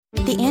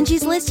The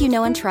Angie's List you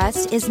know and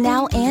trust is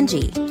now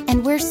Angie,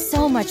 and we're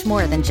so much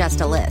more than just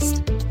a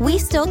list. We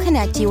still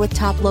connect you with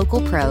top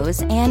local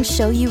pros and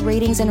show you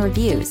ratings and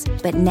reviews,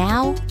 but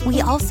now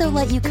we also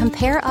let you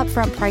compare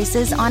upfront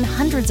prices on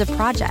hundreds of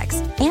projects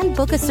and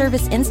book a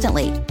service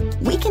instantly.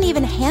 We can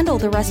even handle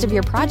the rest of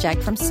your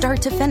project from start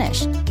to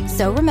finish.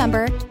 So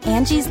remember,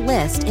 Angie's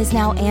List is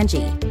now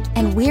Angie,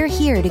 and we're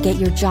here to get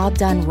your job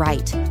done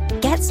right.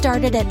 Get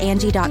started at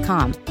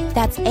Angie.com.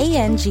 That's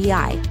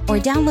ANGI, or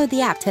download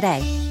the app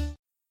today.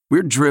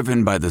 We're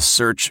driven by the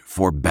search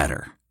for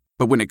better.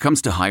 But when it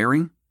comes to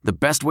hiring, the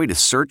best way to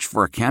search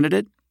for a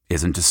candidate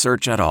isn't to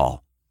search at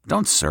all.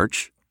 Don't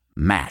search,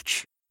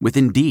 match with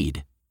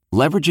Indeed.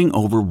 Leveraging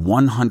over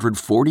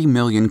 140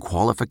 million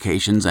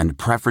qualifications and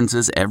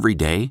preferences every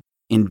day,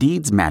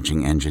 Indeed's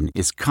matching engine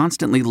is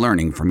constantly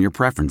learning from your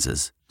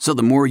preferences. So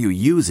the more you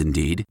use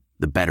Indeed,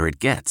 the better it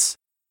gets.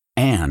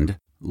 And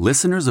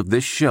listeners of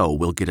this show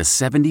will get a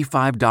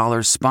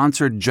 $75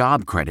 sponsored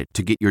job credit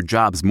to get your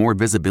jobs more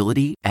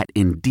visibility at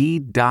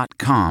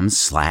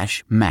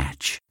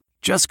Indeed.com/match.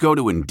 Just go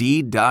to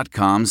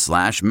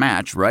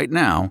Indeed.com/match right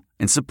now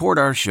and support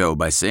our show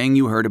by saying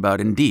you heard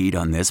about Indeed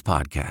on this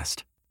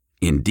podcast.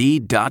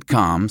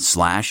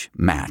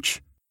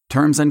 Indeed.com/match.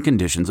 Terms and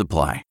conditions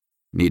apply.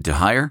 Need to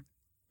hire?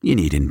 You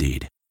need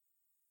Indeed.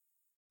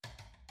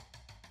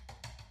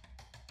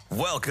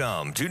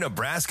 Welcome to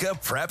Nebraska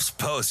Preps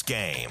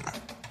Postgame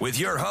with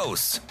your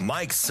hosts,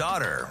 Mike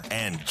Sauter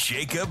and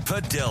Jacob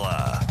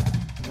Padilla.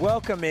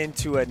 Welcome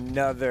into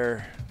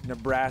another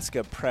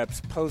Nebraska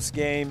Preps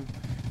Postgame.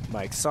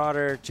 Mike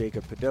Sauter,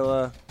 Jacob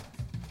Padilla.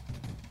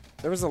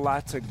 There was a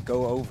lot to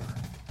go over.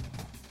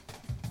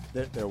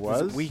 There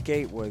was? Week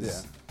 8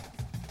 was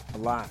a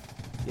lot.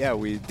 Yeah,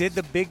 Did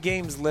the big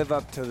games live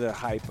up to the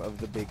hype of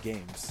the big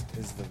games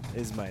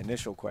is my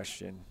initial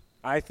question.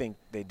 I think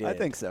they did. I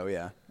think so,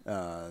 yeah.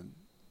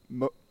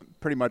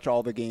 Pretty much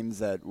all the games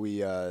that we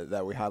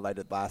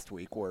highlighted last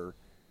week were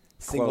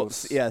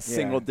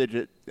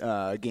single-digit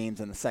games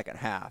in the second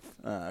half.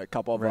 A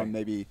couple of them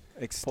maybe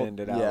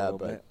extended out a little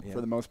bit. Yeah,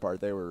 for the most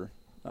part, they were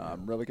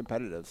really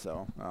competitive.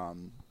 So,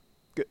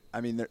 good.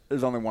 I mean,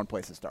 there's only one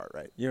place to start,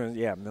 right?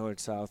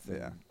 Millard South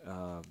and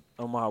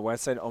Omaha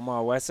Westside.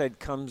 Omaha Westside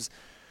comes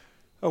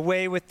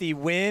away with the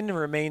win,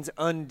 remains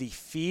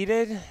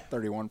undefeated.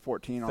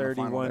 31-14 on the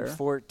final there.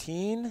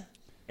 31-14,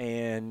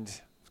 and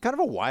it's kind of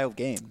a wild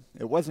game.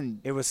 It wasn't.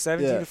 It was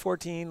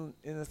 17-14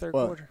 in the third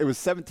quarter. It was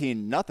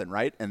 17-0,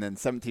 right? And then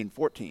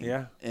 17-14.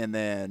 Yeah. And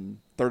then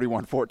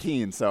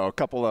 31-14. So a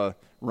couple of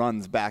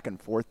runs back and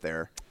forth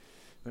there.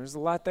 There's a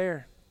lot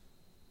there.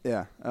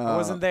 Yeah. I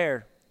wasn't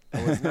there.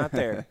 I was not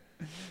there.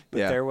 But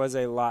there was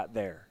a lot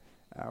there.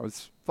 I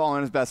was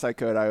following as best I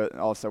could. I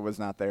also was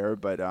not there.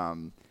 But,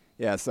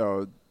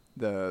 so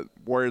the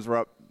Warriors were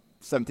up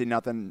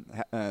 17-0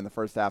 in the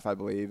first half, I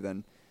believe.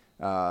 Then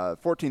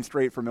 14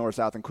 straight for Millard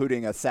South,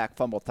 including a sack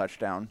fumble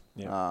touchdown.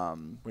 Yeah.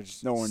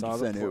 Which Nolan saw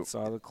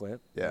Jasenu. the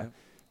clip. Yeah.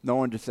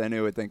 Nolan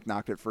Jasenu, I think,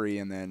 knocked it free.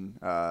 And then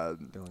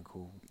Dylan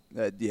Cool.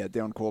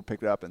 Dylan Cool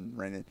picked it up and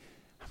ran it.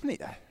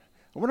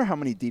 I wonder how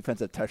many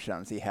defensive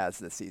touchdowns he has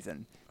this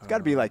season. It's got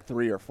to be like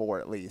 3 or 4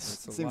 at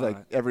least. It seems like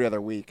every other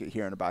week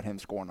hearing about him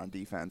scoring on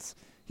defense.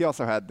 He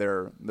also had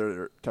their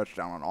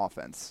touchdown on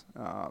offense.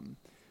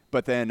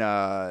 But then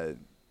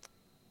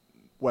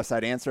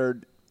Westside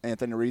answered.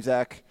 Anthony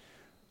Rizak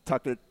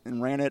tucked it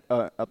and ran it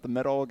up the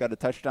middle, got a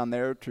touchdown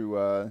there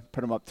to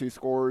put him up 2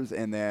 scores.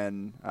 And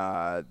then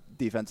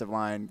defensive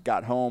line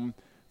got home,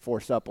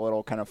 forced up a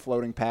little kind of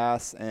floating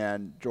pass,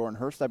 and Jordan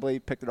Hurst, I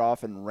believe, picked it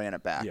off and ran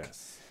it back.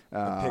 Yes.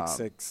 The pick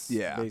six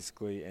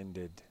basically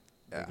ended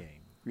the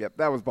game. Yep,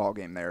 that was ball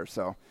game there.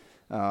 So,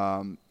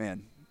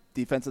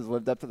 defenses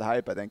lived up to the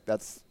hype. I think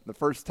that's the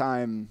first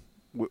time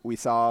we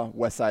saw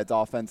Westside's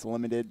offense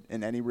limited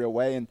in any real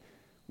way. And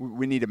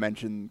we need to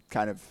mention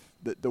kind of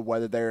the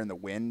weather there and the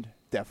wind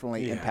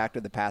definitely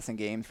impacted the passing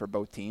games for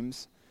both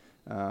teams.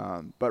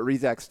 But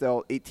Rizak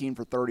still 18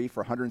 for 30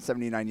 for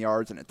 179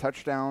 yards and a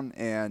touchdown,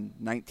 and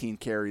 19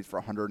 carries for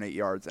 108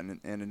 yards and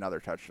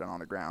another touchdown on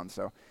the ground.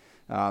 So,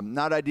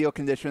 not ideal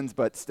conditions,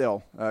 but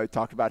still, we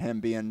talked about him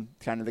being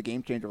kind of the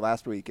game changer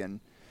last week, and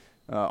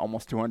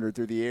almost 200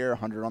 through the air,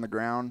 100 on the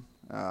ground.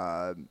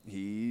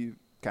 He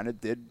kind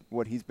of did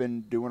what he's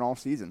been doing all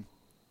season.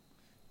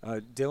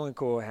 Dylan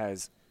Cool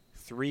has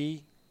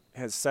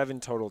 7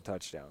 total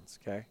touchdowns,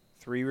 okay?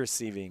 3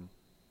 receiving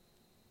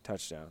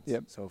touchdowns.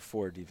 Yep. So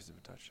 4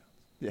 defensive touchdowns.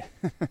 Yeah.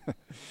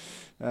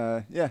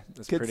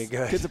 That's pretty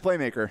good. Kid's a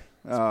playmaker.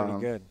 That's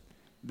pretty good.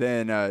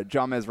 Then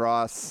Jamez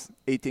Ross,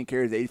 18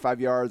 carries,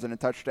 85 yards and a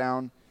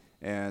touchdown.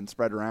 And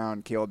spread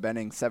around, Caleb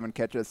Benning, 7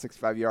 catches,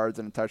 65 yards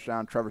and a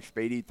touchdown. Trevor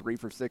Spady, 3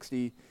 for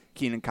 60.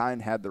 Keenan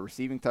Kine had the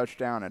receiving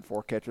touchdown and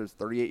 4 catches,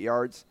 38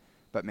 yards.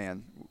 But,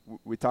 man,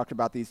 we talked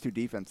about these two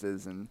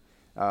defenses. And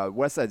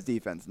Westside's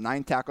defense,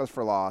 9 tackles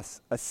for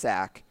loss, a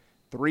sack,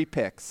 3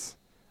 picks,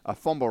 a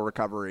fumble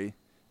recovery,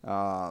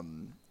 So,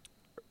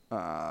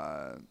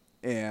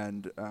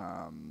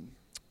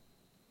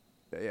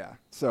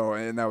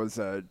 and that was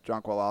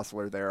Jonquil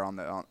Osler there on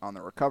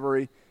the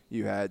recovery.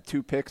 You had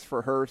 2 picks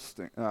for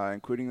Hurst,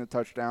 including the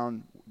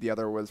touchdown. The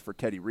other was for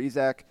Teddy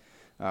Rizek.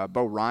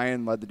 Bo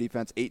Ryan led the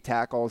defense, 8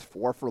 tackles,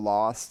 4 for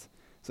loss.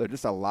 So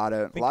just a lot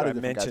of different guys. I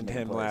mentioned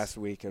him last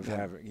week of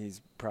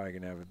he's probably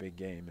going to have a big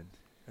game, and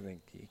I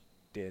think he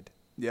did.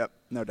 Yep,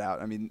 no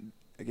doubt. I mean,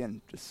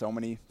 again, just so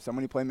many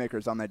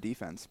playmakers on that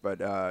defense. But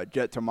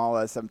Jet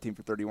Tamala, 17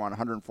 for 31,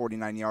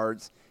 149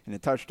 yards and a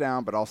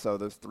touchdown, but also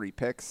those 3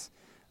 picks.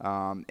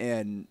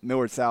 And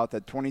Millard South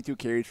had 22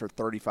 carries for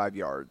 35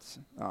 yards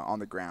on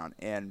the ground.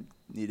 And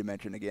need to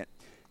mention again,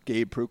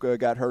 Gabe Pruka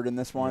got hurt in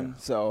this one,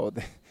 so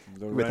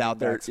without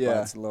their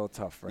spot's a little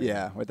tough right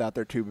now. Without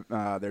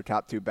their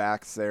top 2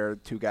 backs, they're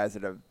 2 guys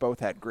that have both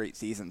had great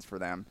seasons for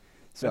them.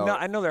 So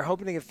I know they're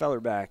hoping to get Feller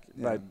back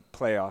by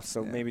playoffs,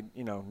 so maybe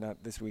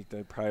not this week.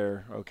 They're probably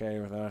okay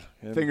without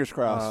him. Fingers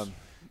crossed,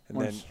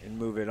 and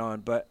move it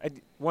on. But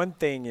one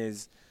thing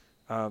is,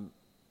 I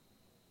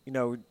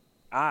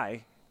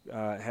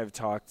have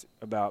talked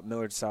about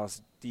Millard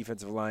South's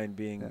defensive line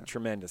being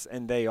tremendous,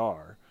 and they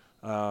are.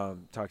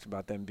 Talked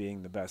about them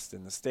being the best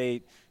in the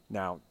state.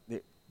 Now,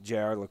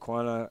 J.R.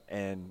 Laquana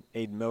and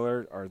Aiden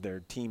Miller are their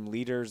team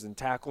leaders in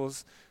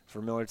tackles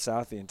for Millard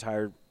South the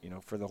entire,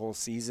 for the whole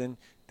season.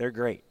 They're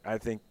great. I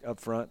think up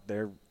front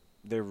they're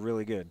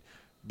really good.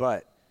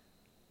 But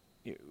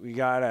we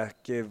got to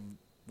give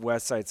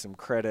Westside some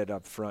credit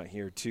up front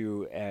here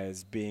too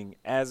as being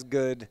as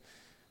good,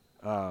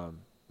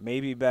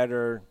 maybe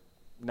better,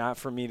 not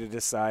for me to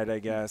decide, I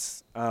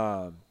guess.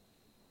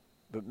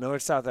 But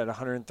Millard South had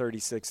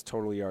 136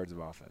 total yards of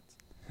offense.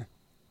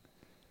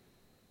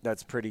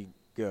 That's pretty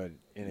good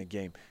in a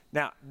game.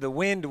 Now, the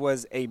wind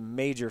was a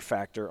major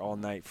factor all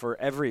night for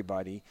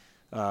everybody.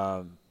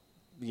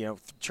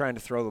 Trying to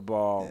throw the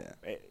ball,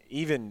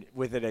 even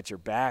with it at your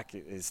back,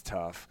 is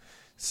tough.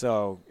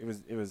 So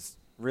it was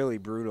really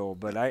brutal.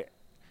 But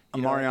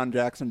Amarion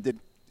Jackson did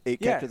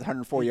 8 catches,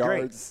 104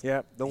 yards. Great.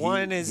 Yeah, the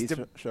one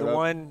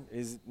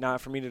is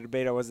not for me to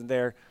debate. I wasn't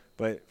there,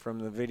 but from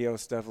the video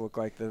stuff, it looked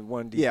like the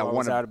one deep ball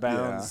was out of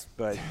bounds.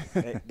 But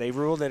they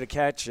ruled it a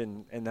catch,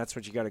 and that's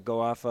what you got to go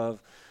off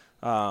of.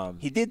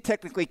 He did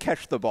technically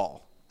catch the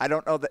ball. I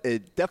don't know that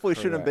it definitely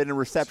shouldn't have been a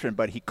reception,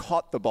 but he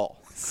caught the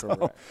ball.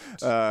 So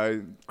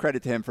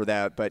credit to him for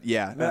that. But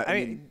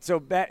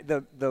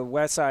the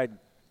West Side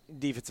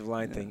defensive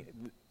line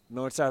thing,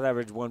 Millard South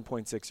averaged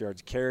 1.6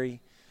 yards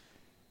carry.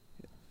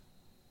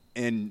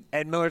 And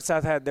Millard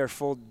South had their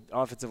full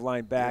offensive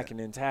line back and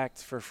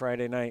intact for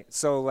Friday night.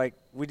 So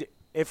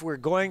if we're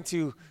going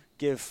to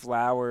give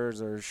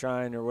flowers or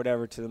shine or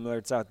whatever to the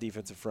Millard South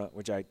defensive front,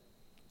 which I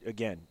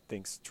again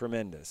think's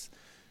tremendous,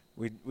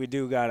 we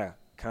do gotta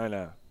kind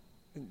of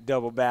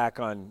double back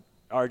on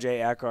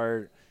R.J.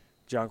 Eckhart,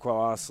 Jonquil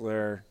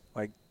Osler,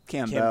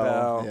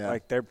 Campbell.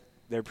 Like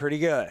they're pretty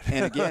good.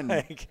 And again,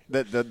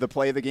 the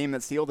play of the game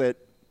that sealed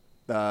it,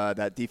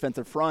 that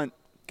defensive front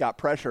got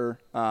pressure,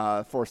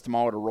 forced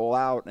Tamala to roll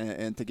out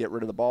and to get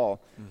rid of the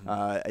ball.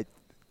 Mm-hmm.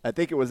 I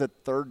think it was a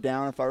 3rd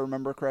down, if I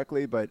remember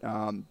correctly, but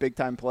big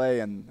time play,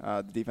 and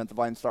the defensive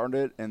line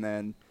started it, and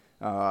then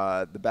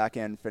the back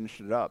end finished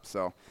it up.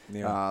 So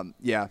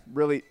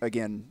really,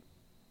 again,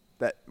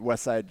 that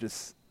West Side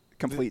just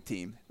complete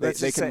team.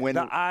 They can win.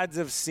 The odds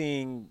of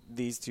seeing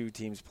these 2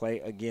 teams play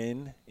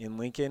again in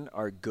Lincoln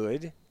are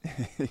good.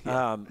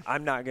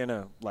 I'm not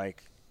gonna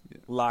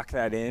lock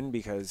that in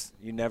because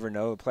you never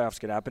know. The playoffs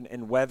could happen,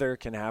 and weather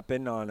can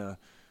happen on a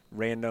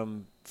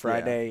random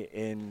Friday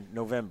in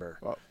November.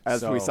 Well,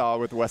 as we saw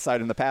with West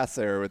Side in the past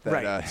there with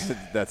that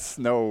that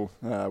snow.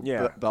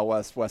 Bell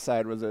West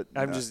Side was it?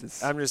 I'm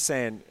just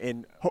saying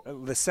in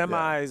the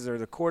semis or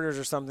the quarters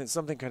or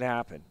something could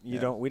happen. We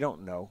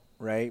don't know,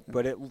 right?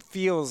 But it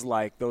feels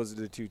like those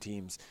are the 2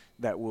 teams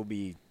that will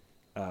be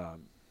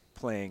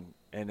playing,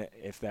 and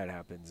if that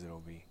happens, it'll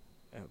be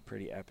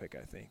pretty epic,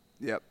 I think.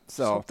 Yep.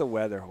 So hope the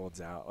weather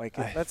holds out.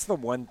 That's the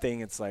one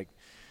thing. It's like,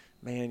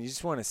 man, you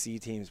just want to see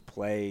teams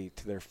play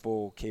to their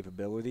full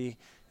capability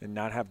and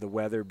not have the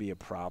weather be a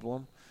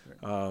problem.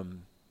 Right.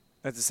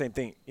 That's the same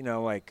thing,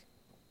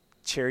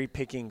 cherry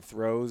picking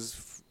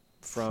throws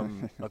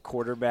from a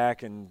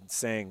quarterback and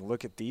saying,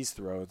 look at these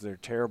throws, they're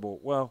terrible.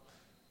 Well,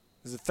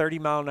 there's a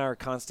 30-mile-an-hour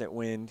constant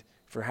wind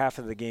for half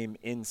of the game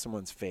in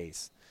someone's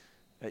face.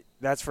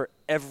 That's for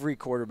every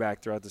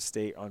quarterback throughout the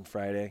state on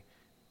Friday.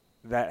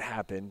 That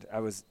happened. I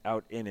was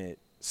out in it.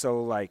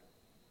 So,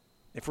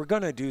 if we're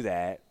going to do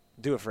that,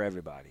 do it for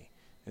everybody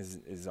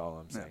is all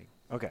I'm saying.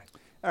 Yeah. Okay.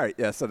 All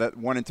right, so that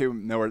 1 and 2,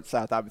 Millard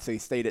South obviously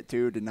stayed at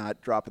 2, did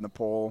not drop in the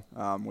poll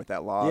with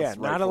that loss. Yeah,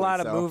 not a lot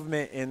of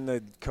movement in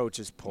the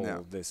coaches'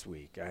 poll this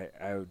week.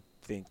 I would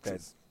think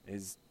that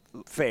is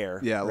fair.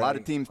 Yeah, a lot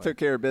of teams took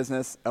care of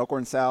business.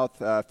 Elkhorn South,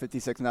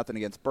 56-0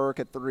 against Burke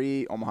at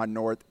 3. Omaha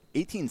North,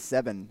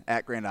 18-7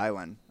 at Grand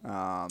Island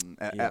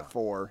at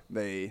 4.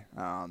 They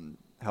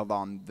held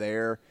on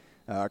there.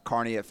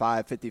 Kearney at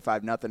 5,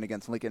 55-0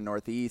 against Lincoln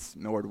Northeast.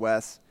 Millard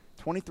West,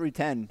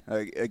 23-10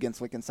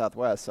 against Lincoln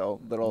Southwest. So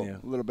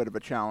little bit of a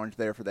challenge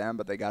there for them,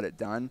 but they got it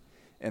done.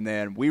 And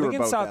then we were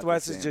both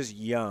Southwest is just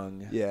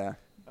young. Yeah.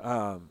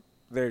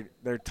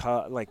 they're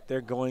tough. Like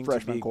they're going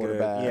Freshman to be good.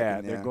 quarterback.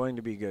 Yeah, they're going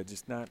to be good.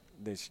 Just not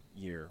this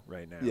year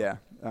right now. Yeah,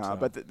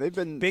 but they've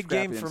been big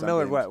scrappy game in for some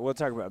Millard. games. What we'll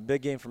talk about.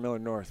 Big game for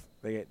Millard North.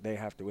 They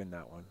have to win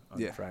that one on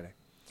Friday.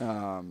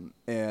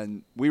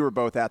 And we were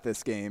both at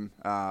this game.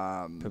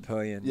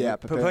 Papillion. Yeah,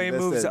 Papillion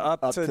moves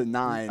up to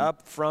 9.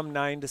 Up from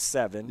 9 to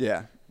 7.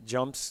 Yeah.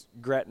 Jumps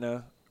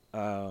Gretna.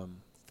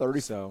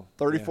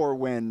 34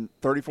 win,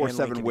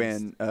 34-7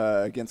 win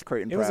against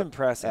Creighton Prep. It was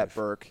impressive at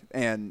Burke.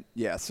 And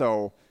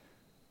so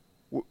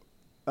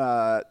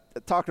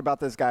talked about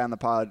this guy on the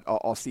pod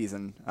all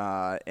season,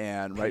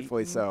 and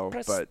rightfully so.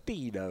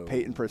 Prestito. But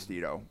Peyton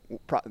Prestito,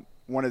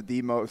 one of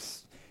the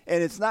most.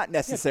 And it's not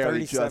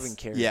necessarily just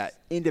carries.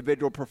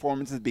 Individual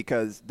performances,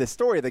 because the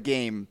story of the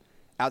game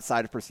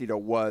outside of Prestito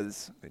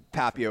was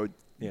Papio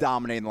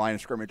dominating the line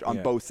of scrimmage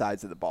on both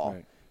sides of the ball.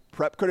 Right.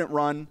 Prep couldn't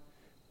run.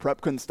 Prep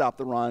couldn't stop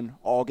the run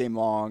all game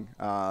long.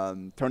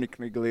 Tony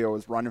Coniglio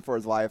was running for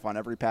his life on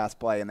every pass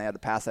play, and they had to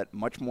pass it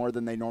much more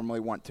than they normally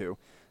want to,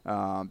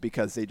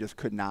 because they just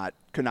could not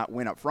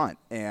win up front.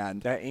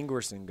 And that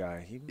Ingwerson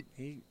guy,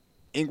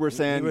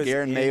 Ingwerson,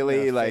 Garen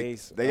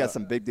Maley, they got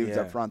some big dudes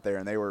yeah. up front there,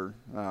 and they were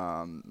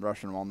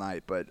rushing them all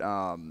night. But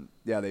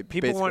they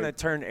people want to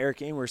turn Eric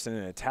Ingwerson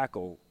into a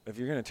tackle. If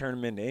you're going to turn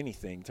him into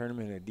anything, turn him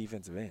into a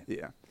defensive end.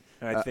 Yeah.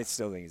 I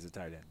still think he's a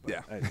tight end.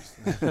 But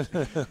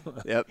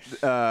Yep.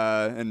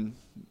 And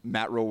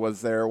Matt Rule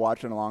was there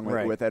watching along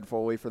with Ed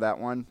Foley for that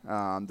one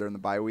during the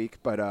bye week.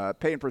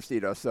 But Peyton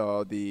Prestito,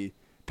 so the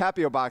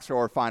Papio box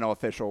score final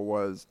official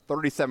was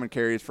 37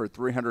 carries for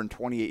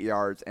 328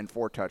 yards and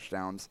 4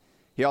 touchdowns.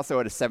 He also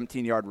had a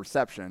 17-yard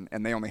reception,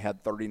 and they only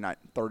had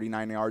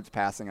 39 yards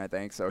passing, I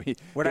think. So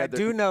what I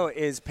do know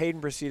is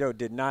Peyton Prestito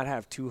did not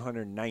have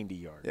 290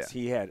 yards. Yeah.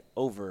 He had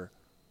over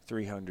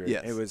 300.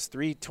 Yes. It was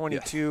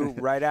 322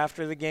 right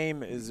after the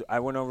game. I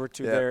went over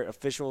to their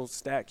official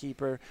stat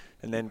keeper,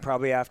 and then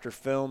probably after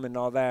film and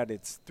all that,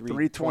 it's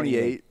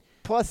 328.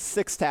 Plus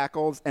 6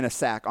 tackles and a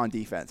sack on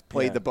defense.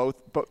 Played both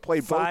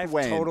ways. 5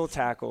 total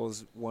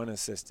tackles, 1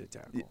 assisted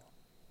tackle. Yeah.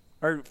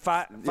 Or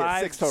 5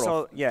 6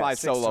 total. 5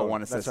 solo, total.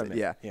 1 assisted.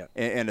 Yeah.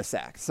 And a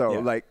sack.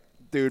 So,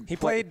 dude, he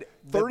played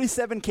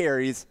 37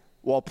 carries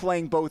while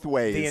playing both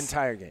ways. The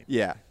entire game.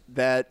 Yeah.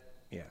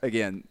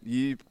 Again,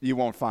 you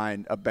won't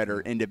find a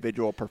better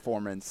individual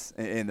performance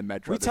in the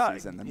Metro this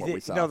season than what we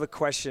saw. The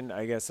question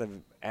I guess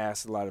I've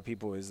asked a lot of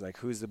people is, like,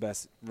 who's the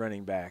best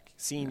running back,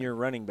 senior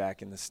running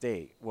back in the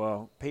state?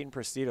 Well, Peyton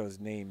Prestito's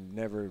name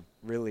never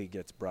really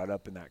gets brought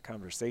up in that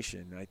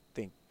conversation. I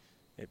think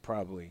it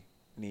probably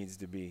needs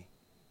to be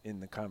in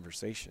the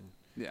conversation.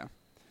 Yeah.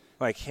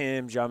 Like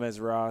him,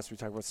 Jamez Ross, we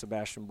talk about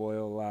Sebastian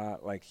Boyle a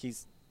lot. Like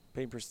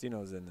Peyton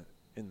Prestito's in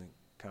the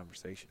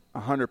conversation.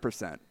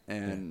 100%.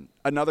 And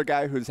another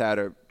guy who's had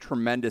a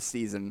tremendous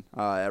season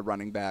at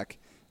running back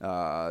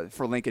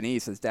for Lincoln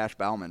East is Dash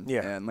Bauman.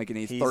 Yeah. And Lincoln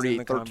East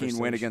 38-13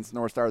 win against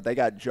North Star. They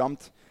got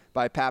jumped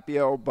by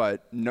Papio,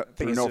 but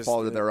through no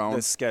fault of their own.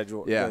 The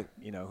schedule, who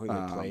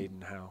they played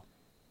and how.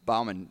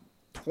 Bauman,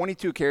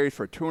 22 carries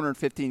for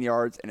 215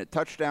 yards and a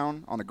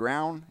touchdown on the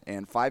ground,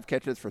 and 5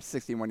 catches for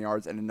 61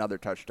 yards and another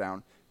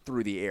touchdown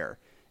through the air.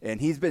 And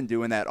he's been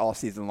doing that all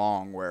season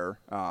long, where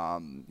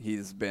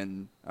he's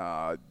been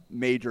a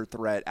major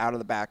threat out of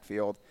the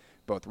backfield,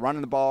 both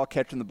running the ball,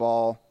 catching the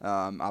ball.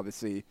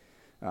 Obviously,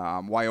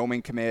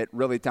 Wyoming commit,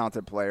 really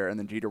talented player. And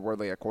then Jeter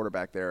Wordley at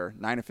quarterback there,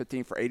 9 of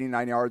 15 for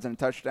 89 yards and a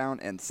touchdown,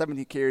 and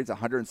 17 carries,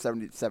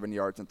 177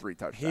 yards and 3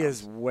 touchdowns. He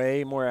is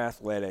way more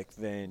athletic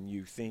than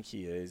you think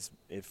he is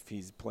if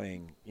he's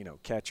playing,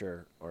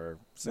 catcher or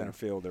center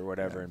field or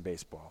whatever in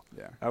baseball.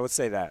 Yeah. I would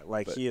say that.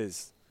 He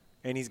is,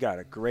 and he's got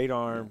a great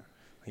arm. Yeah.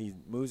 He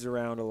moves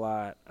around a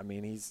lot. I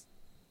mean,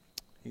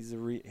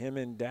 him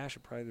and Dash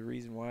are probably the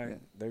reason why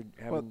they're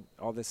having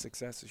all this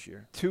success this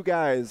year. 2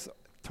 guys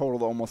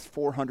totaled almost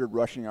 400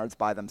 rushing yards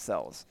by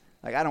themselves.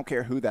 Like, I don't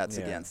care who that's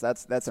against.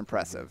 That's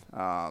impressive.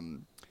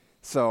 And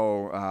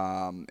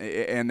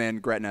then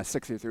Gretna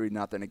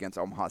 63-0 against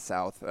Omaha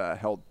South,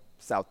 held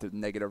South to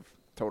negative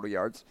total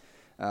yards.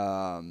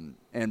 And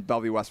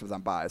Bellevue West was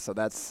on bye. So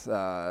that's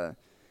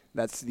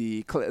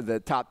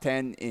the top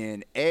 10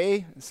 in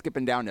A.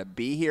 Skipping down to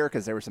B here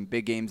because there were some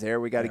big games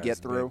there we got to get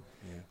through.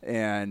 Yeah.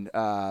 And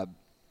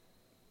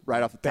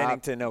right off the top,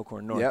 Bennington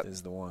Elkhorn North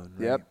is the one.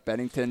 Right? Yep,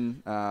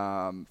 Bennington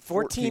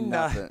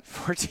 14-0.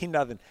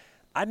 14-0.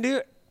 I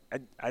knew.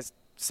 I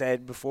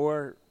said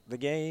before the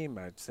game.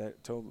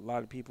 Told a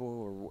lot of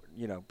people,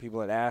 or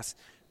people had asked.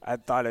 I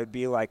thought it'd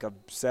be like a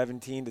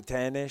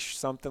 17-10ish,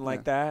 something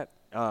like that.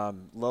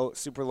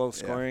 Super low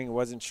scoring. Yeah.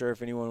 Wasn't sure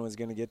if anyone was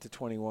going to get to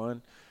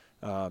 21.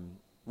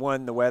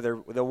 The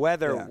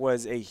weather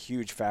was a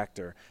huge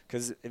factor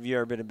because if you've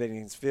ever been to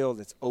Bennington's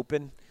Field, it's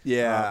open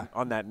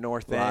on that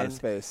north end. A lot of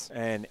space.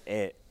 And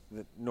the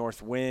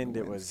north wind,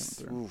 it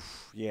was,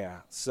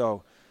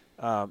 So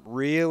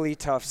really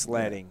tough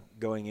sledding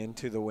going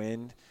into the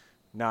wind.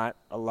 Not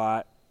a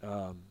lot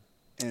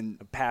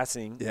and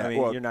passing. Yeah,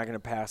 you're not going to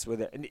pass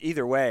with it. And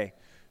either way.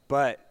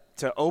 But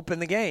to open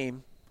the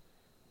game,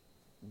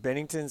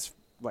 Bennington's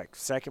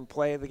second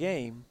play of the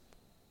game,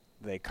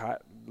 they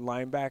caught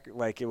linebacker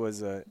like it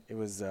was a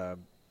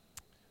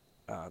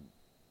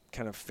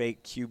kind of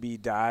fake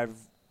QB dive,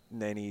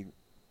 and then he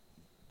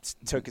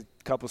took a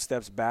couple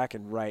steps back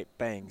and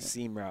bang,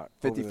 seam route.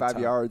 55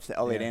 yards to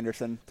Elliot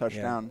Anderson,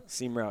 touchdown. Yeah,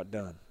 seam route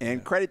done.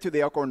 And credit to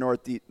the Elkhorn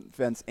North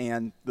defense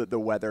and the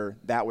weather.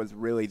 That was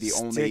really the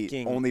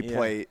only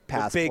play,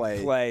 pass the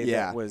big play.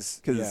 Yeah, that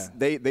was because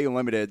they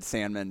limited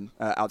Sandman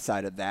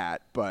outside of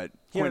that, but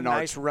he had a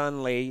nice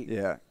run late.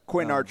 Yeah,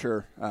 Quentin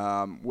Archer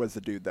was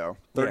the dude though.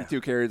 32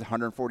 carries,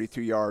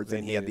 142 yards,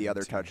 and he had the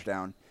other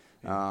touchdown.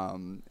 Yeah.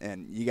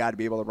 And you got to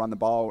be able to run the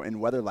ball in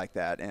weather like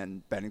that.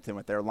 And Bennington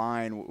with their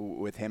line,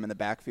 with him in the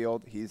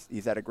backfield,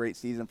 he's had a great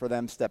season for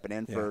them, stepping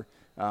in for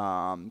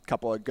a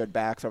couple of good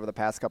backs over the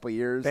past couple of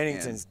years.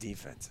 Bennington's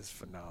defense is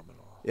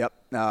phenomenal. Yep.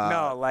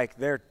 No, like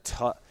they're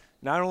tough.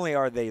 Not only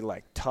are they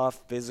like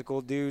tough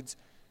physical dudes,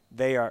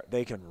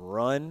 they can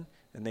run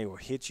and they will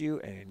hit you.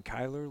 And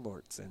Kyler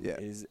Lortzen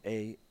is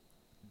a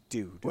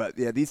dude. Well,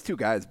 yeah, these two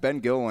guys, Ben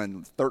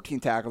Gillen, 13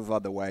 tackles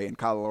led the way, and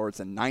Kyle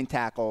Lortzen, 9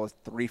 tackles,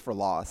 3 for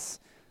loss.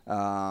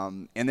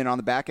 And then on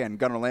the back end,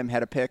 Gunnar Lim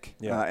had a pick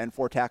and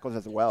 4 tackles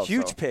as well.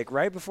 Huge pick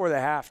right before the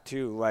half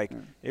too. Like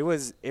it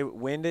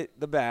winded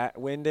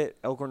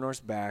Elkhorn North's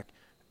back,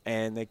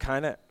 and they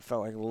kind of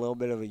felt like a little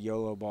bit of a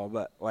YOLO ball,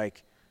 but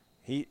like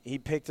he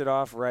picked it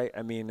off right.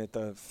 I mean, at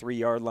the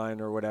 3-yard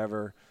line or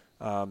whatever.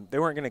 They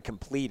weren't going to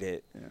complete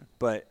it,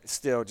 but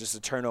still just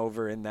a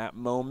turnover in that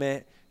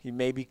moment. He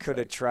maybe could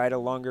have tried a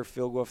longer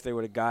field goal if they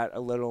would have got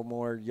a little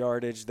more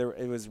yardage.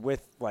 It was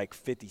with like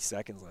 50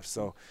 seconds left,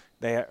 so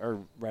they are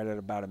right at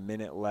about a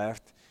minute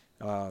left.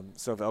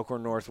 So if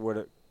Elkhorn North would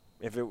have,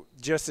 if it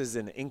just as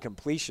an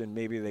incompletion,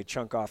 maybe they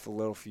chunk off a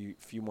little few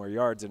more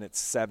yards, and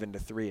it's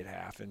 7-3 at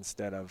half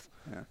instead of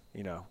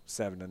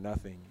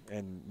 7-0,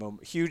 and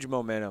huge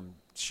momentum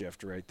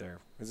shift right there.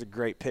 It was a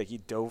great pick. He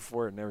dove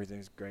for it, and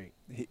everything's great.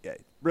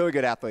 Really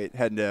good athlete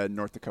heading to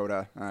North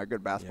Dakota.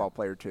 Good basketball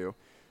player too.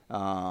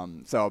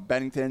 So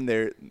Bennington,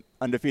 their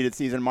undefeated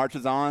season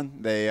marches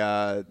on. They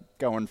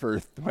going for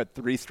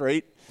 3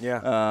 straight.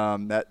 Yeah.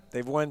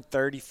 They've won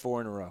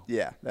 34 in a row.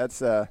 Yeah,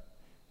 that's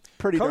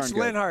pretty Coach darn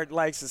good. Linhart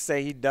likes to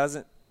say he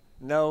doesn't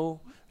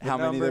know how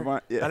many they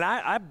want. Yeah. And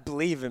I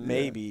believe him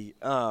maybe,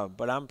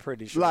 but I'm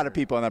pretty sure. A lot of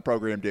people in that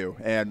program do,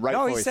 and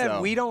rightfully so. No, he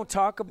said we don't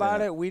talk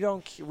about it. We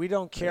don't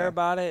care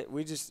about it.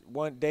 We just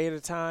one day at a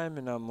time.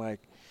 And I'm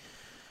like,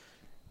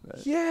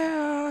 like,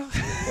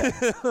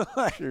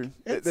 sure.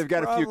 They've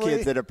got a few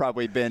kids that have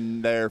probably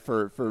been there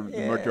for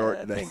the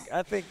majority.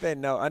 I think they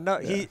know. I know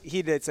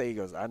he did say, he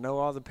goes, I know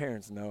all the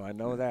parents know. I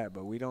know that,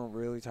 but we don't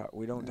really talk.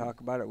 We don't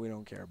talk about it. We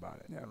don't care about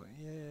it. I'm like,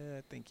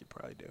 I think you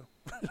probably do.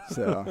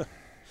 So.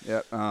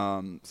 Yep.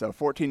 So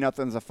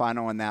 14-0's a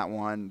final in that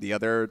one. The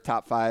other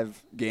top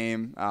 5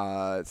 game,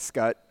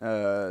 Scott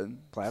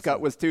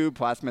was 2,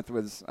 Plattsmouth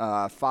was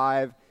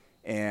 5,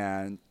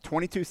 and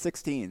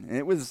 22-16. And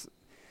it was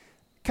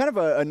kind of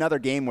another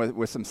game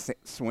with some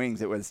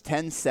swings. It was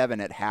 10-7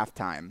 at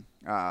halftime.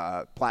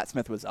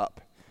 Plattsmouth was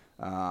up.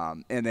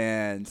 And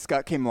then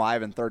Scott came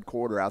alive in third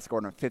quarter,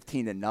 outscored them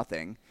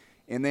 15-0.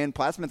 And then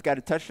Plattsmouth got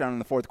a touchdown in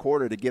the fourth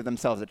quarter to give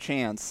themselves a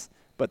chance.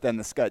 But then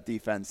the Scott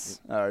defense,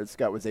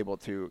 Scott was able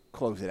to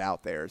close it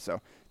out there.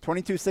 So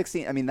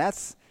 22-16, I mean,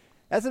 that's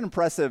an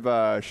impressive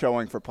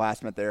showing for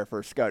Plattsmouth there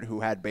for Scott, who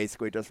had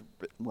basically just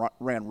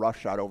ran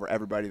roughshod over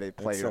everybody they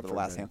played over the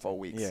last handful of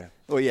weeks. Yeah.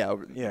 Well, yeah.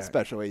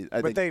 Especially.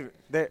 But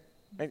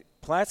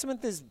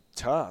Plattsmouth is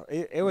tough.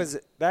 It was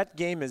that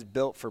game is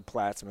built for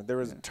Plattsmouth. There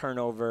was a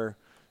turnover.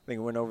 I think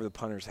it went over the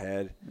punter's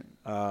head.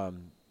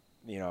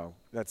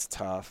 That's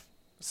tough.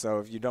 So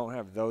if you don't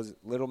have those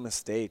little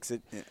mistakes,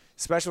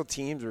 special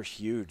teams were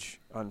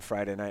huge on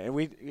Friday night,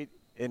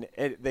 and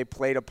they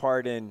played a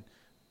part in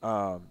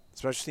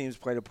special teams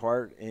played a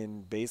part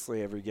in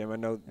basically every game. I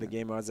know the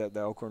game I was at,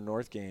 the Elkhorn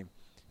North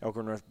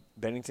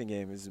Bennington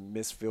game, is a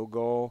missed field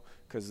goal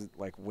because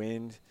like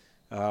wind.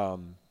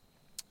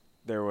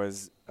 There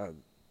was a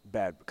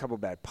couple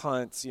bad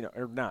punts,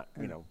 or not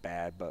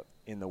bad, but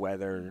in the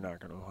weather you're not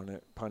going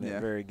to punt it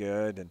very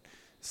good, and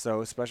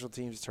so special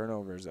teams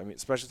turnovers. I mean,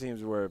 special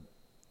teams were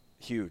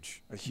a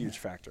huge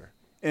factor.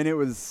 And it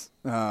was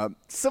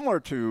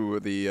similar to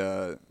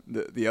the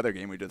other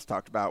game we just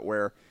talked about,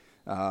 where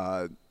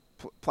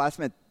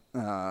Plattsmouth,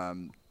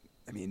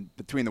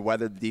 between the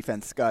weather, the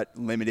defense, Scott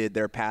limited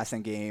their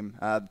passing game.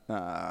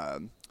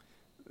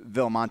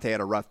 Villamonte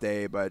had a rough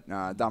day, but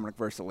Dominic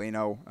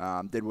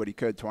Versalino did what he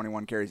could,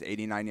 21 carries,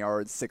 89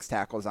 yards, 6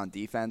 tackles on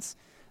defense.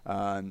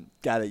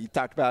 You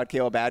talked about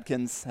Caleb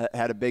Adkins,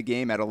 had a big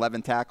game, had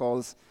 11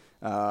 tackles.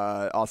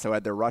 Also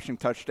had their rushing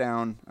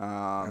touchdown.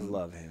 I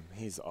love him.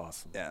 He's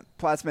awesome. Yeah,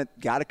 Plattsmouth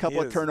got a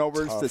couple of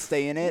turnovers to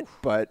stay in it,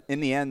 but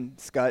in the end,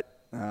 Scott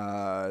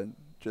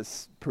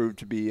just proved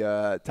to be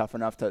tough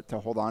enough to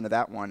hold on to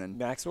that one. And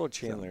Maxwell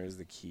Chandler is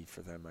the key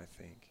for them, I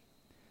think.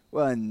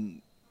 Well,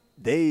 and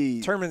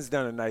Turman's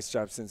done a nice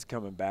job since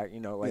coming back. He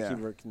knows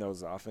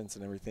the offense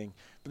and everything.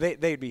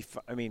 But they'd be.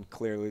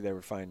 Clearly they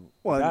were fine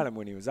without him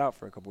when he was out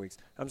for a couple weeks.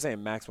 I'm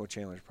saying Maxwell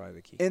Chandler's probably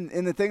the key. And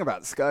the thing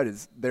about Scud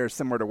is they're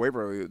similar to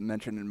Waverly, we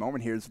mentioned in a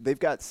moment here. Is they've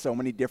got so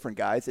many different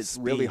guys. It's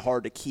really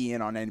hard to key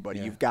in on anybody.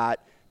 Yeah. You've got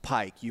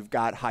Pike, you've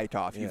got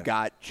Hightoff, you've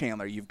got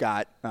Chandler, you've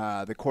got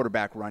the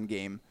quarterback run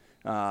game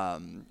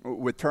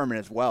with Turman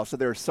as well. So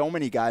there are so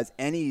many guys.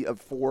 Any of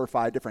 4 or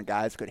 5 different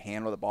guys could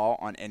handle the ball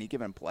on any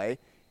given play.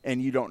 And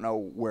you don't know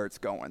where it's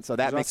going. So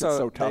that makes it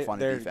so tough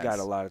on a defense. They've got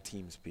a lot of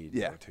team speed,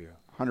 though, too.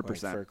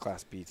 100%. For a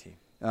Class B team.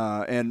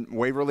 And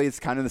Waverly is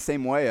kind of the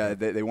same way.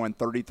 They won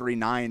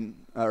 33-9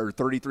 or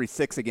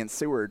 33-6 against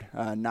Seward.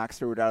 Knocked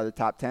Seward out of the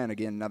top 10.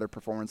 Again, another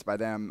performance by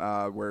them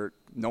where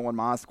Nolan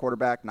Moss,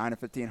 quarterback, 9 of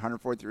 15,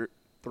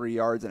 143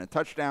 yards and a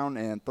touchdown,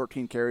 and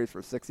 13 carries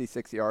for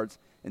 66 yards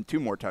and 2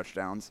 more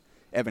touchdowns.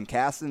 Evan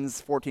Castens,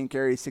 14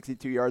 carries,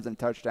 62 yards and a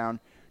touchdown.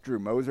 Drew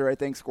Moser, I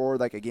think,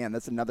 scored. Again,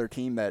 that's another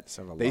team that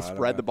they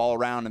spread the ball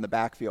around in the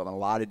backfield, and a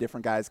lot of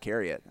different guys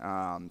carry it.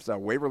 So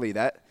Waverly,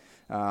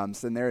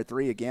 sitting there at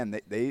 3, again,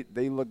 they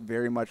look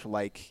very much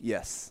like,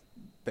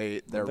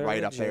 they're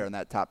right up there in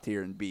that top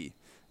tier in B.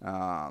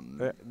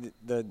 They're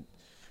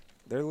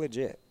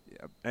legit.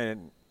 Yep.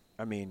 And,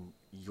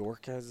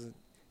 York has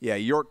 –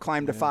 York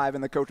climbed to 5 in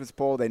the coaches'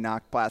 poll. They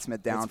knocked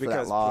Plassmith down for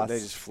that loss. They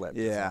just flipped.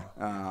 Yeah.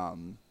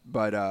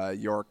 But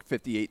York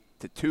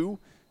 58-2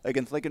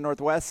 against Lincoln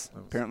Northwest.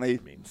 Apparently,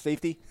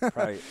 safety.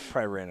 probably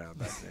ran out of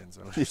that end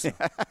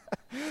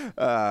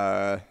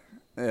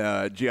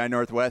zone. GI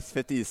Northwest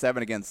 50-7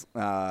 against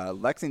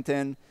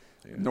Lexington.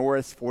 Yeah.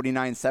 Norris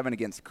 49-7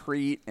 against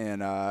Crete.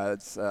 And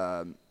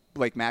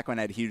Blake Macklin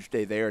had a huge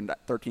day there, and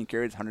 13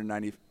 carries,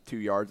 192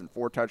 yards, and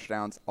 4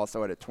 touchdowns.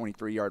 Also had a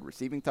 23-yard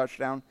receiving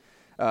touchdown.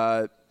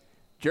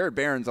 Jared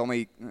Barron's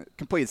only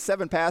completed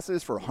 7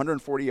 passes for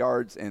 140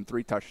 yards and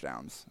 3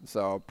 touchdowns.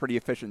 So pretty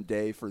efficient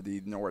day for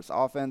the Norris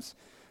offense.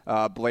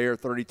 Blair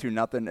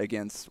 32-0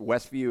 against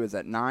Westview is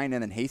at 9,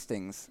 and then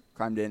Hastings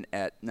climbed in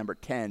at number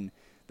 10.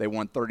 They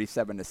won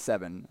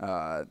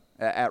 37-7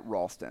 at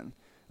Ralston.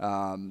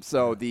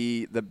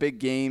 The big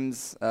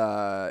games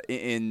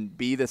in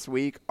B this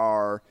week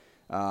are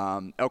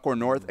Elkhorn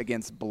North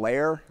against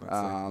Blair.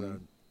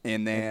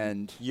 And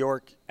then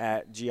York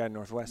at GI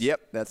Northwest.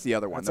 Yep, that's the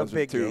other one. That's a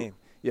big game.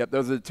 Yep,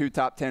 those are the 2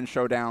 top 10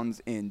 showdowns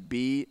in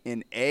B.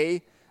 In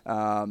A,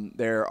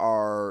 there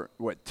are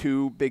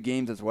 2 big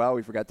games as well.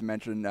 We forgot to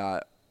mention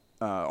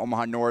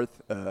Omaha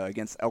North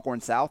against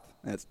Elkhorn South.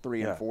 That's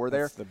 3 and 4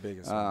 there. That's the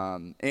biggest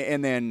one.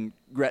 And then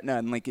Gretna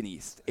and Lincoln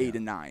East, 8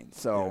 and 9.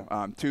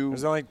 So 2.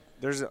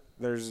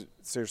 There's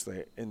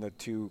seriously in the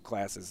 2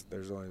 classes.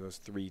 There's only those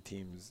 3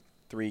 teams.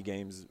 3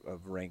 games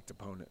of ranked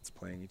opponents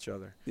playing each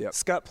other. Yep.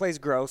 Scott plays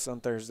Gross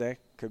on Thursday.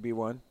 Could be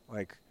one.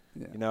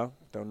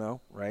 Don't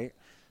know, right?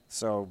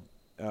 So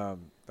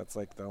that's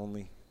the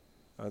only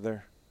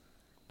other.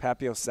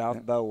 Papio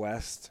South, Bell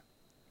West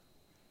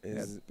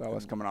is Bell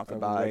West coming off the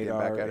bye, getting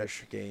back at it.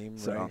 Game,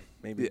 so, right?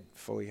 Maybe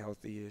fully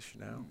healthy-ish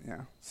now.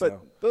 Yeah. So.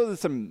 But those are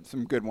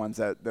some good ones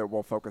that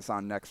we'll focus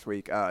on next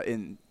week.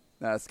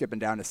 Skipping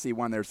down to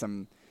C1, there's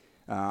some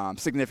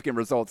significant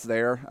results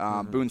there.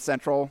 Boone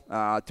Central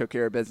took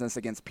care of business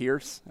against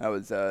Pierce. That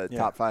was a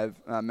top 5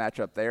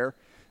 matchup there.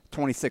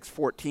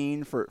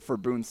 26-14 for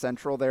Boone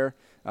Central there.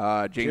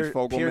 James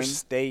Fogelman. Pierce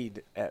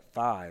stayed at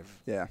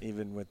 5,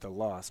 even with the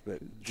loss, but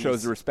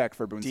shows the respect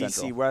for Boone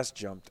Central. DC West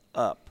jumped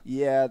up,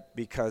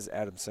 because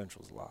Adam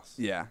Central's lost.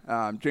 Yeah,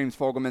 James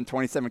Fogelman,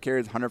 27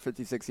 carries,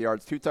 156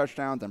 yards, 2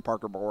 touchdowns, and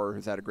Parker Borer,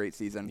 who's had a great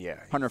season,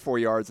 104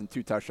 yards and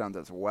 2 touchdowns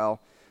as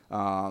well.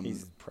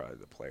 He's probably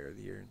the player of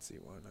the year in C1.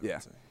 I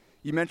would say.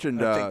 You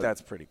mentioned. I think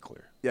that's pretty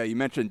clear. Yeah, you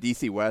mentioned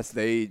DC West.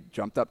 They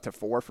jumped up to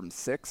 4 from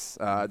 6,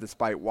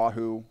 despite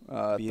Wahoo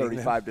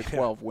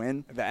 35-12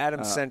 win. The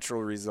Adams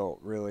Central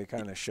result really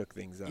kind of shook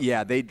things up.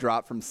 Yeah, they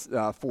dropped from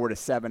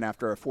 4-7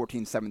 after a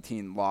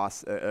 14-17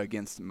 loss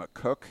against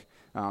McCook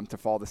to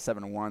fall to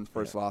 7-1,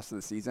 first loss of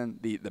the season.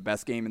 The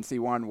best game in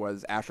C1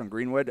 was Ashland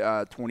Greenwood,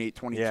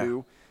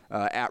 28-22.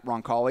 At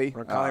Roncalli.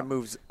 Roncalli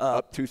moves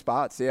up 2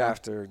 spots,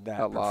 after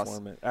that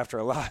performance, after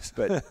a loss.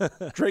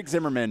 But Drake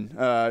Zimmerman,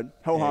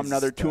 ho-hum,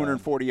 another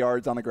 240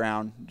 yards on the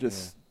ground,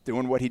 just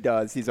doing what he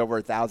does. He's over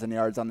 1,000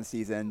 yards on the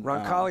season.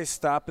 Roncalli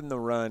stopping the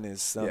run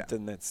is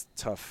something that's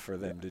tough for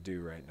them to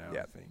do right now,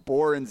 I think.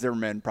 Boer and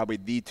Zimmerman, probably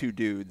the 2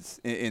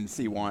 dudes in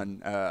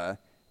C1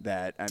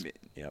 that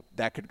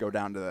that could go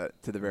down to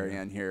the very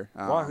end here.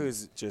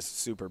 Wahoo's just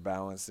super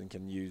balanced and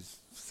can use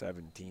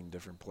 17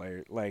 different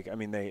players.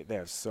 They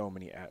have so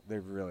many.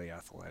 They're really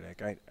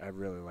athletic. I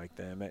really like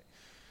them.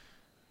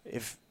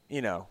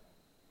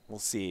 We'll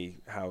see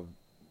how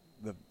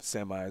the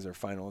semis or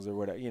finals or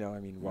whatever.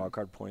 Wild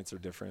card points are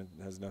different.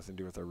 It has nothing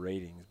to do with our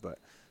ratings, but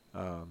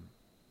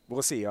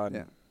we'll see.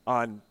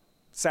 On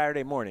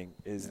Saturday morning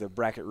is the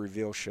bracket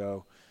reveal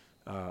show.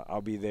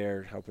 I'll be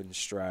there helping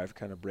Strive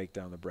kind of break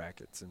down the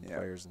brackets and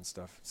players and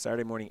stuff.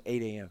 Saturday morning,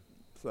 8 a.m.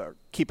 So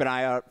keep an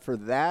eye out for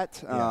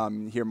that.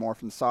 Hear more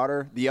from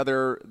Sauter. The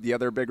other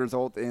big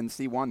result in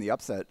C1, the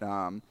upset.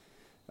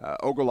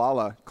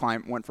 Ogallala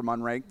went from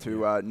unranked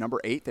to number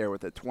 8 there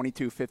with a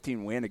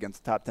 22-15 win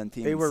against the top 10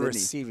 team. They were Sydney.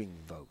 receiving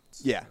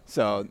votes. Yeah,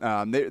 so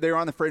they were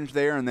on the fringe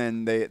there, and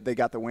then they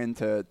got the win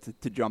to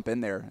jump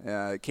in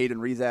there. Caden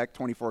Rezak,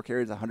 24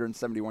 carries,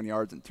 171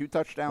 yards, and 2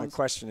 touchdowns. My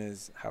question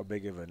is, how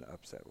big of an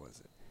upset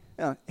was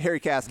it? Harry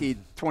Caskey,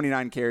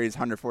 29 carries,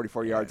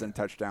 144 yards, and a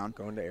touchdown.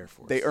 Going to Air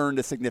Force. They earned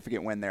a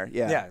significant win there.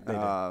 Yeah, they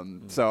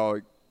did.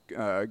 So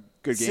good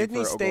game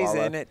Sydney for Ogallala. stays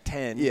in at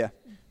 10. Yeah.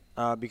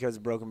 Because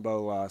Broken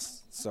Bow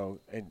lost, so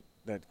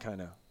that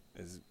kind of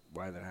is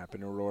why that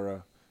happened.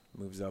 Aurora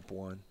moves up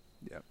 1.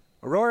 Yeah.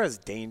 Aurora's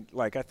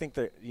I think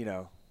that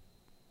they're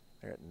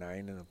at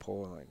 9 in the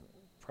poll, and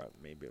probably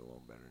maybe a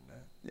little better than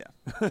that.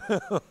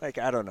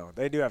 Yeah. I don't know.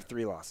 They do have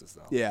 3 losses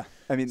though. Yeah.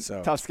 I mean,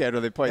 tough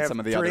schedule. They played some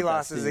of the other 3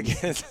 losses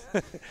against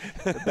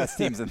the best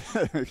teams.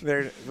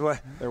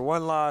 Their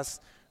one loss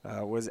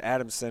was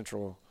Adams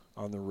Central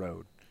on the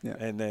road,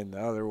 and then the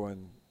other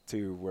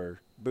 2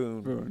 were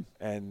Boone.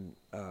 And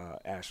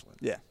Ashland.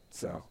 Yeah.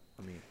 So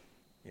I mean,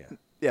 yeah.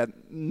 Yeah,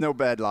 no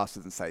bad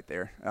losses in sight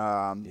there.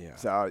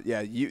 So,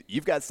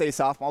 you've got Stay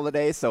Softball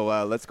today,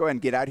 so let's go ahead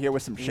and get out here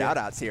with some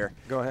shout-outs here.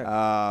 Go ahead.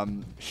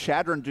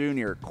 Shadron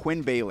Jr.,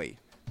 Quinn Bailey,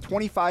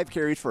 25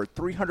 carries for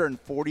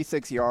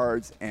 346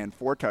 yards and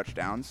 4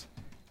 touchdowns.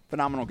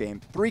 Phenomenal game.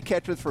 3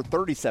 catches for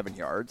 37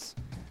 yards.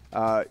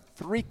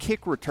 3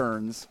 kick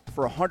returns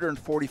for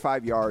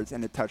 145 yards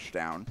and a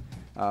touchdown.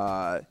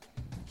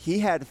 He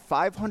had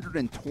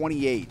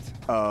 528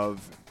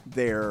 of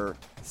their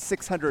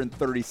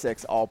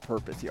 636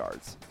 all-purpose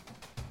yards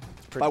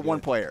by one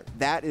player.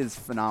 That is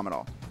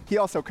phenomenal. He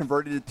also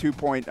converted a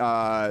 2-point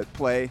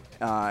play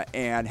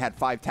and had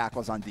 5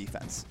 tackles on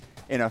defense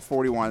in a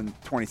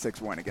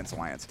 41-26 win against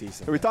Alliance.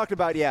 Decent. So we talked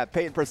about,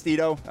 Peyton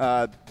Prestito,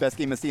 best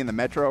game of the in the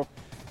Metro.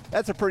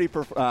 That's a pretty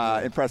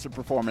impressive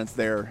performance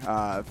there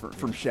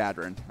from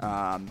Shadron.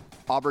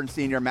 Auburn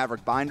senior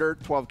Maverick Binder,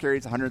 12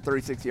 carries,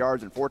 136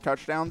 yards, and 4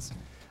 touchdowns.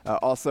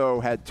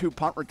 Also had 2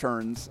 punt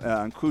returns,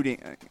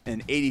 including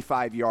an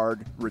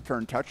 85-yard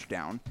return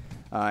touchdown,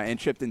 and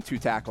chipped in 2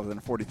 tackles in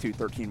a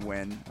 42-13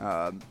 win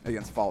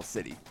against Falls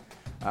City.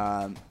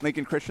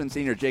 Lincoln Christian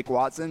senior Jake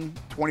Watson,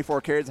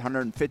 24 carries,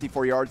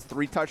 154 yards,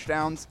 3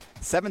 touchdowns,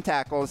 7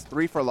 tackles,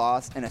 3 for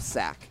loss, and a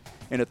sack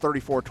in a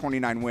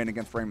 34-29 win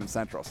against Raymond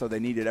Central. So they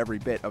needed every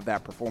bit of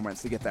that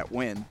performance to get that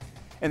win.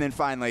 And then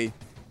finally,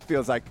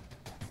 feels like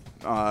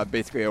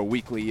basically a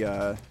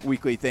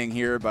weekly thing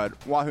here,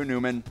 but Wahoo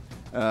Newman,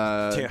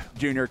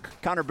 Junior,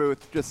 Connor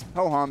Booth, just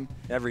ho-hum.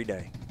 Every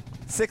day.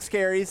 6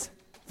 carries,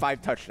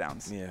 5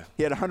 touchdowns. Yeah.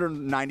 He had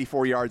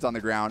 194 yards on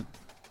the ground.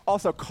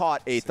 Also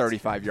caught a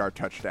 35-yard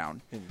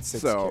touchdown. In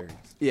 6 carries.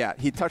 Yeah,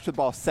 he touched the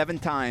ball 7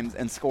 times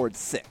and scored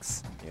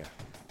 6.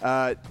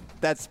 Yeah.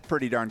 That's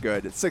pretty darn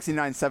good.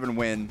 69-7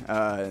 win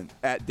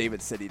at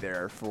David City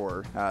there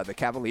for the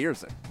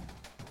Cavaliers.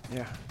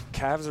 Yeah.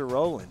 Cavs are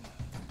rolling.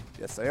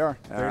 Yes, they are.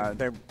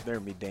 They're going to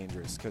be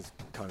dangerous because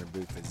Connor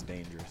Booth is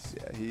dangerous.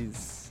 Yeah,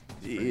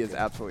 he is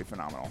absolutely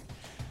phenomenal.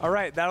 All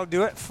right, that'll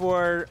do it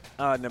for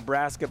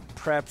Nebraska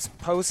Preps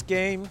post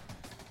game.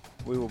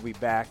 We will be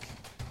back.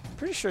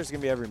 Pretty sure it's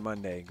going to be every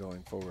Monday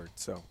going forward.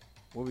 So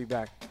we'll be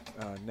back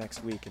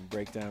next week and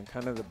break down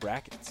kind of the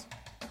brackets.